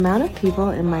The amount of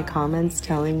people in my comments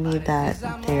telling me that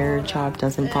their job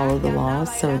doesn't follow the law,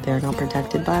 so they're not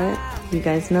protected by it. You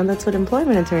guys know that's what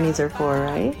employment attorneys are for,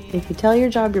 right? If you tell your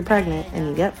job you're pregnant and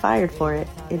you get fired for it,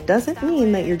 it doesn't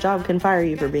mean that your job can fire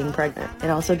you for being pregnant. It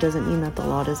also doesn't mean that the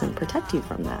law doesn't protect you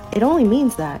from that. It only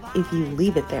means that if you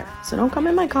leave it there. So don't come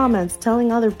in my comments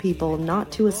telling other people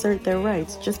not to assert their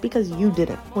rights just because you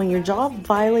didn't. When your job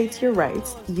violates your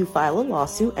rights, you file a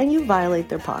lawsuit and you violate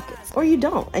their pockets. Or you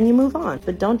don't and you move on,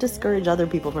 but don't discourage other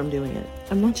people from doing it.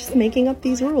 I'm not just making up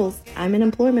these rules. I'm an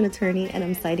employment attorney and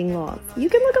I'm citing laws. You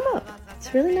can look them up.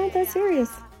 It's really not that serious.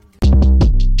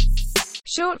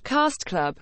 Short Cast Club.